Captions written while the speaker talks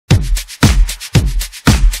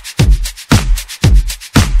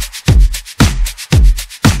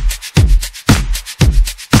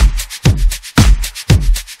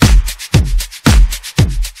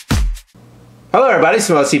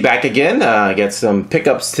Smiddlesc back again. I got some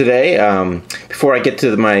pickups today. Before I get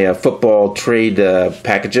to my football trade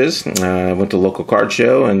packages, I went to a local card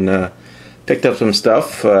show and picked up some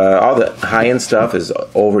stuff. All the high-end stuff is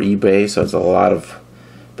over eBay, so it's a lot of,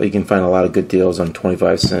 but you can find a lot of good deals on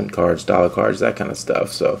 25-cent cards, dollar cards, that kind of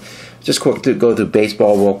stuff. So just quick to go through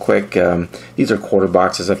baseball real quick. These are quarter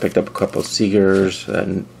boxes. I picked up a couple of Seagers,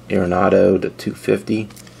 Arenado to 250,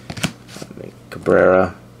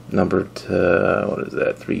 Cabrera, numbered what is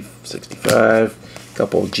that, 365, a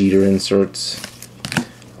couple of Jeter inserts,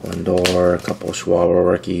 Lindor, a couple of Schwarber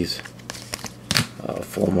rookies,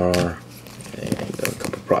 Fulmer, and a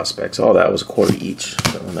couple of prospects. All that was a quarter each,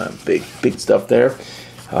 so not big stuff there.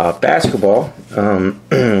 Basketball,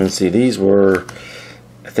 let's see, these were,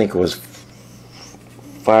 I think it was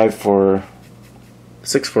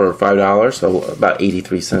six for $5, so about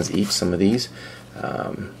 83 cents each, some of these.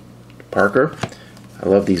 Parker, I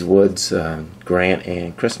love these Woods, Grant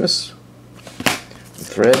and Christmas.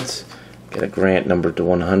 Threads, got a Grant numbered to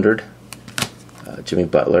 100. Jimmy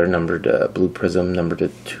Butler numbered Blue Prism numbered to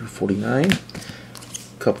 249.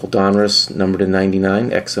 Couple Donruss numbered to 99.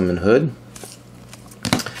 Exum and Hood.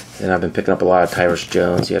 And I've been picking up a lot of Tyrus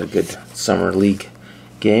Jones. He had a good summer league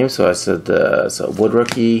game, so I said so Wood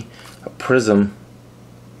rookie, a Prism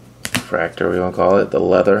fractor, we want to call it, the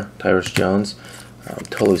leather Tyrus Jones,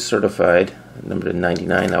 totally certified, numbered to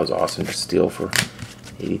 99. That was awesome to steal for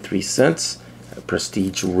 83 cents. A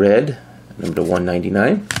Prestige red, numbered to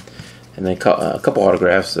 199. And then a couple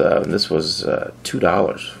autographs. This was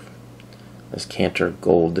 $2. This Cantor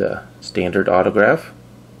Gold Standard autograph,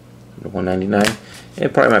 number 199.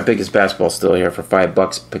 And probably my biggest basketball still here for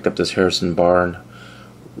 $5. Picked up this Harrison Barnes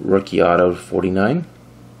rookie auto 49.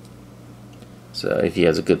 So if he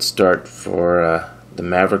has a good start for the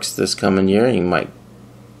Mavericks this coming year, you might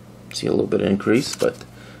see a little bit of increase. But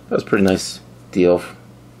that was a pretty nice deal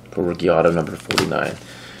for rookie auto number 49.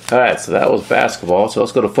 Alright, so that was basketball. So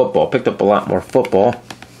let's go to football. Picked up a lot more football.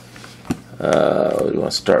 What do you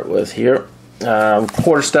want to start with here?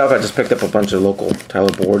 Quarter stuff. I just picked up a bunch of local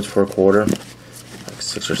Tyler boards for a quarter. Like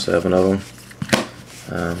 6 or 7 of them.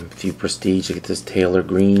 A few Prestige. I get this Taylor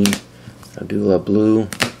Green, Abdullah Blue,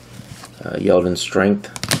 Yeldon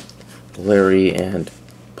Strength, Larry and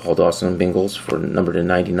Paul Dawson Bengals for numbered to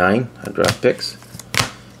 99 on draft picks.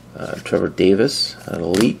 Trevor Davis, an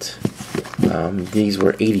Elite. These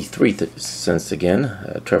were 83 cents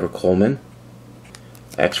again. Trevor Coleman,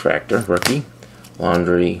 X-Fractor, rookie.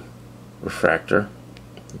 Laundry Refractor,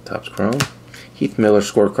 Topps Chrome. Heath Miller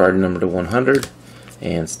scorecard number to 100.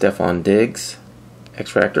 And Stephon Diggs,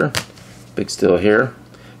 X-Fractor. Big steal here.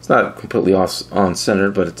 It's not completely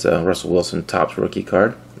on-centered, but it's Russell Wilson Topps rookie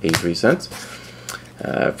card, 83 cents.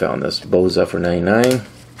 I found this Boza for 99.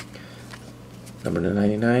 Number to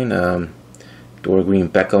 99.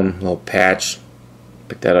 Green-beckham, little patch.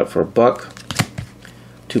 Picked that up for $1.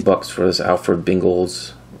 $2 for this Alfred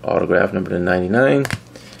Bengals autograph, number to 99.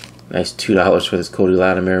 Nice $2 for this Cody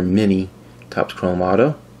Latimer mini Topps Chrome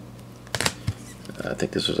auto. I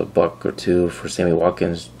think this was $1 or $2 for Sammy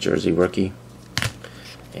Watkins jersey rookie.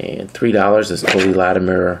 And $3 this Cody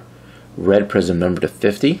Latimer red prism number to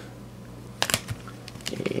 50.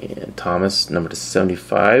 And Thomas number to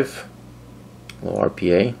 75. Little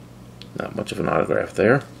RPA. Not much of an autograph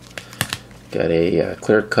there. Got a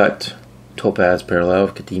clear cut Topaz parallel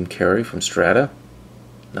of Kadeem Carey from Strata.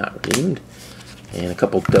 Not redeemed. And a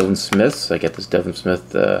couple Devin Smiths. I got this Devin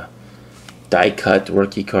Smith die cut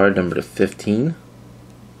rookie card number to 15.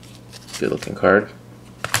 Good looking card.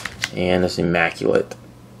 And this immaculate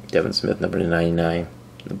Devin Smith number to 99.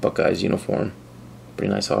 The Buckeyes uniform.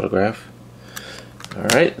 Pretty nice autograph.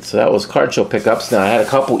 Alright, so that was card show pickups. Now I had a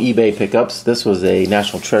couple eBay pickups. This was a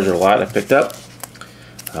National Treasure lot I picked up.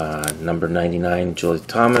 Number 99, Julie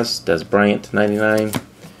Thomas, Des Bryant 99,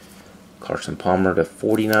 Carson Palmer to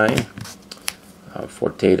 49,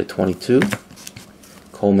 Forte to 22,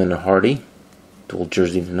 Coleman and Hardy, dual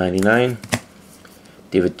jersey to 99,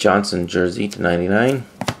 David Johnson jersey to 99,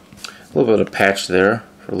 a little bit of patch there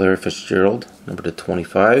for Larry Fitzgerald, number to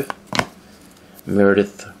 25,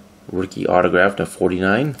 Meredith rookie autograph to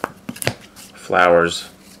 49, Flowers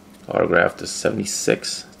autograph to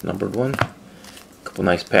 76, numbered one. Couple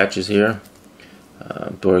nice patches here.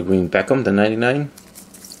 Green-beckham to 99.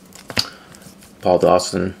 Paul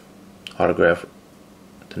Dawson autograph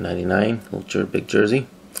to 99. Little big jersey.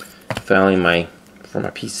 Finally, for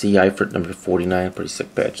my PC, Eifert number 49. Pretty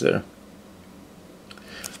sick patch there.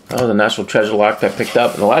 That was a National Treasure lock that I picked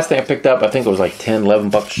up. And the last thing I picked up, I think it was like 10, 11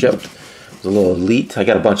 bucks shipped. It was a little Elite. I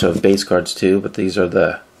got a bunch of base cards too, but these are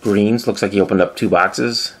the greens. Looks like he opened up 2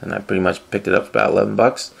 boxes, and I pretty much picked it up for about 11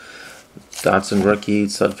 bucks. Dotson rookie,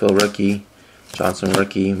 Sudfeld rookie, Johnson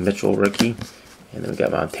rookie, Mitchell rookie, and then we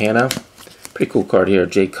got Montana. Pretty cool card here.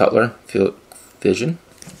 Jay Cutler, Field Vision,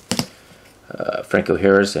 Franco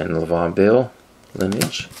Harris and Levon Bell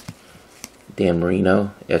lineage. Dan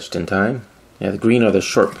Marino, etched in time. Yeah, the green are the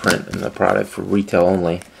short print in the product for retail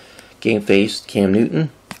only. Game faced Cam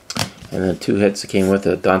Newton, and then 2 hits that came with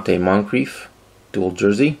a Dante Moncrief dual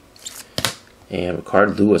jersey, and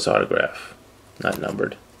Ricard Lewis autograph, not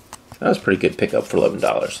numbered. That was a pretty good pickup for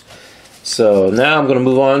 $11. So now I'm going to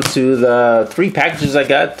move on to the 3 packages I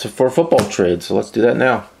got for football trade. So let's do that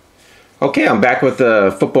now. Okay, I'm back with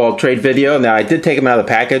the football trade video. Now I did take them out of the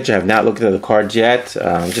package. I have not looked at the cards yet,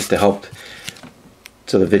 just to help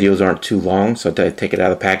so the videos aren't too long. So I take it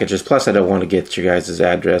out of the packages. Plus I don't want to get your guys'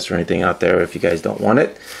 address or anything out there if you guys don't want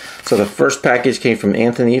it. So the first package came from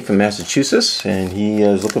Anthony from Massachusetts, and he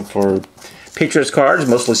is looking for Patriots cards,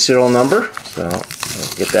 mostly serial number. So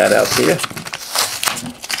I'll get that out to you.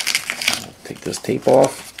 Take this tape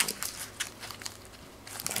off.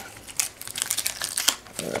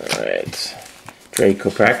 Alright. Dre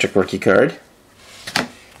Kirkpatrick rookie card.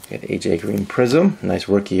 Got AJ Green Prism. Nice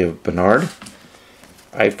rookie of Bernard.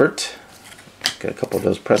 Eifert. Got a couple of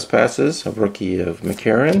those press passes. A rookie of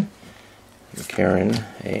McCarron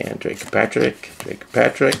and Drake Kirkpatrick.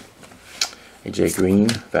 AJ Green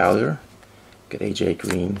Valor. Got AJ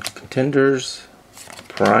Green Contenders.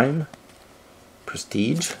 Prime.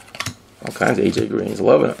 Prestige. All kinds of AJ Greens.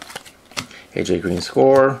 Loving it. AJ Green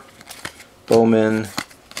Score. Bowman.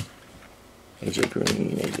 AJ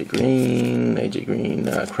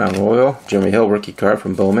Green, Crown Royal. Jeremy Hill rookie card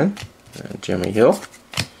from Bowman. Jeremy Hill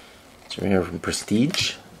from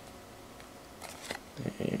Prestige.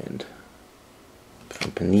 And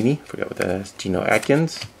from Panini, forgot what that is. Geno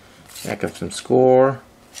Atkins. Atkins from Score.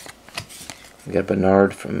 We got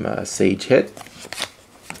Bernard from Sage Hit.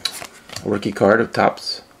 A rookie card of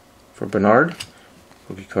Topps for Bernard.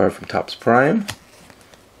 Rookie card from Topps Prime.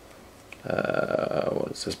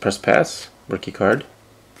 What is this? Press Pass. Rookie card.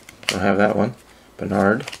 Don't have that one.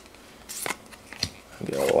 Bernard. We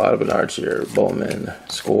got a lot of Bernards here. Bowman.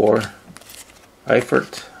 Score.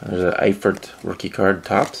 Eifert. There's an Eifert rookie card.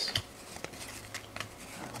 Topps.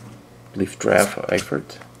 Leaf Draft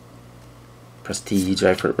Eifert. Prestige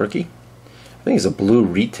Eifert rookie. I think it's a blue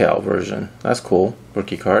retail version. That's cool.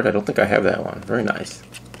 Rookie card. I don't think I have that one. Very nice.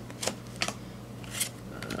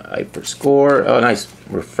 Eifert Score. Oh, nice.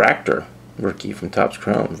 Refractor rookie from Topps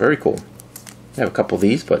Chrome. Very cool. I have a couple of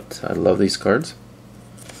these, but I love these cards.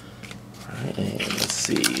 Alright, and let's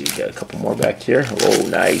see. We got a couple more back here. Oh,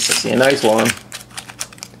 nice. I see a nice one.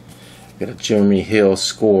 Got a Jeremy Hill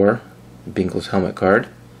Score. Bengals helmet card.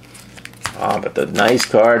 But the nice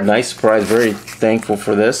card. Nice surprise. Very thankful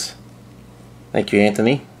for this. Thank you,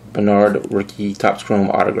 Anthony. Bernard rookie Topps Chrome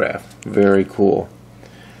autograph. Very cool.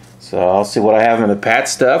 So I'll see what I have in the Pat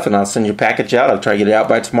stuff, and I'll send your package out. I'll try to get it out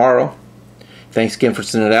by tomorrow. Thanks again for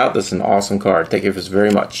sending it out. This is an awesome card. Thank you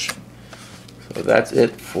very much. So that's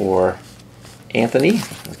it for Anthony.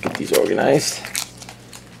 Let's get these organized.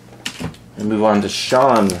 And move on to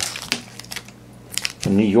Sean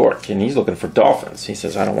from New York, and he's looking for Dolphins. He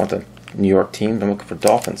says, I don't want the New York team. I'm looking for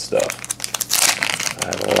Dolphin stuff. I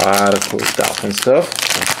have a lot of cool Dolphin stuff.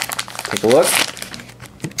 Take a look.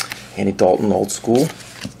 Andy Dalton, old school.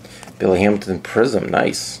 Billy Hamilton Prism,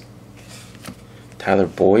 nice. Tyler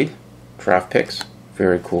Boyd, draft picks,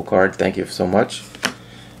 very cool card. Thank you so much.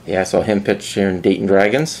 Yeah, I saw him pitch here in Dayton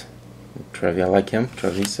Dragons. Trevi, I like him.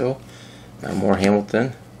 Treviso. Now more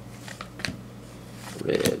Hamilton.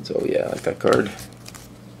 Reds, oh yeah, I like that card.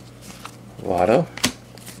 Lotto.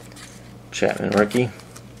 Chapman rookie.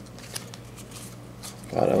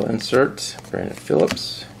 Lotto insert. Brandon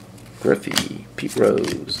Phillips. Griffey. Pete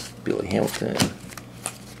Rose. Billy Hamilton.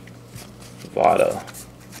 Votto.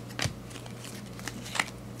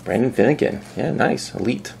 Brandon Finnegan. Yeah, nice.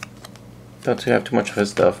 Elite. Don't have too much of his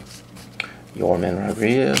stuff. Yorman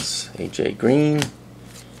Rodriguez. AJ Green.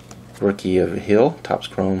 Rookie of Hill. Topps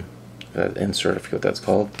Chrome. That insert, I forget what that's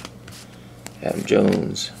called. Adam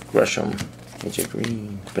Jones. Gresham. AJ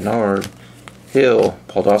Green. Bernard. Hill.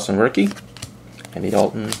 Paul Dawson rookie. Andy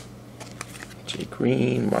Dalton. AJ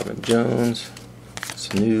Green. Marvin Jones.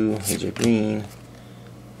 Sanu. AJ Green.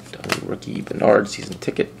 Rookie Bernard season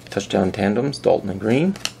ticket, touchdown tandems, Dalton and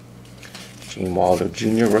Green. Gene Wilder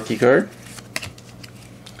Jr. rookie card.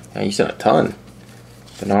 Now you sent a ton.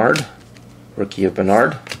 Bernard, rookie of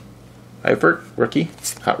Bernard. Eifert, rookie,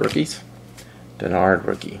 hot rookies. Bernard,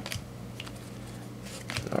 rookie.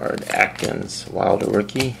 Bernard Atkins, Wilder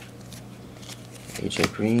rookie.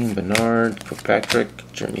 AJ Green, Bernard,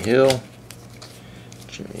 Kirkpatrick, Jeremy Hill.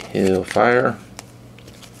 Jeremy Hill Fire.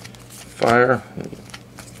 Fire.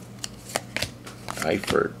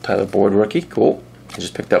 Eifert, Tyler Boyd rookie. Cool. I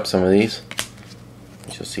just picked up some of these,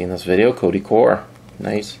 as you'll see in this video. Cody Core.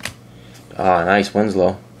 Nice. Nice.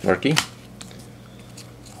 Winslow rookie.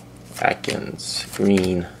 Atkins.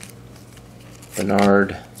 Green.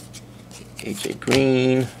 Bernard. AJ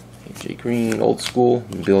Green. AJ Green. Old school.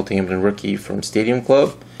 Bill Hampton rookie from Stadium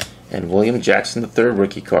Club. And William Jackson III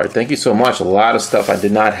rookie card. Thank you so much. A lot of stuff I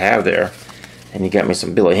did not have there. And you got me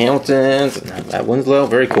some Billy Hamiltons and that Winslow.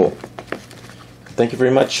 Very cool. Thank you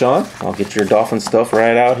very much, Sean. I'll get your Dolphin stuff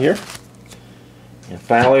right out here. And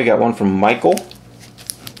finally, we got one from Michael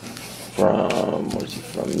from, where is he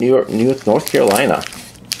from? North Carolina.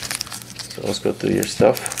 So let's go through your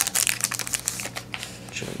stuff.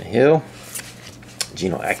 Jonah Hill,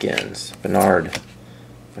 Geno Atkins, Bernard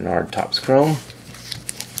Topps Chrome.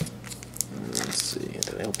 Let's see,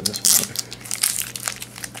 did I open this one?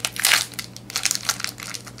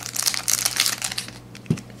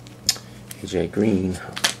 AJ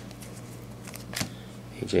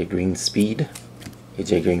Green Speed,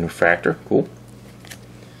 AJ Green Refractor, cool.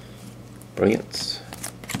 Brilliance.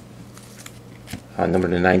 Number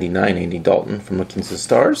to 99, Andy Dalton from the Kansas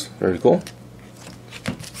Stars, very cool.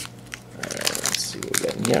 Let's see what we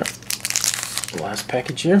got in here. Last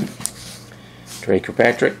package here. Drake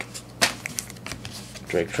Kirkpatrick,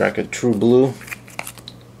 True Blue,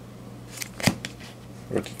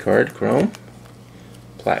 rookie card, Chrome,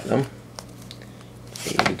 Platinum.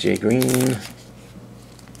 AJ Green,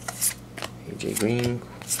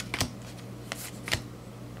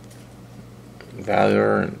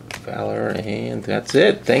 Valor, and that's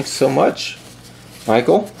it. Thanks so much,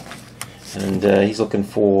 Michael. And he's looking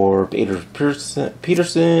for Peterson,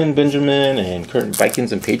 Benjamin, and current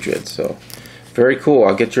Vikings and Patriots. So very cool.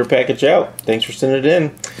 I'll get your package out. Thanks for sending it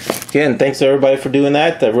in. Again, thanks to everybody for doing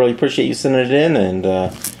that. I really appreciate you sending it in, and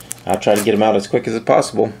I'll try to get them out as quick as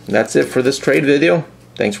possible. That's it for this trade video.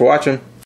 Thanks for watching.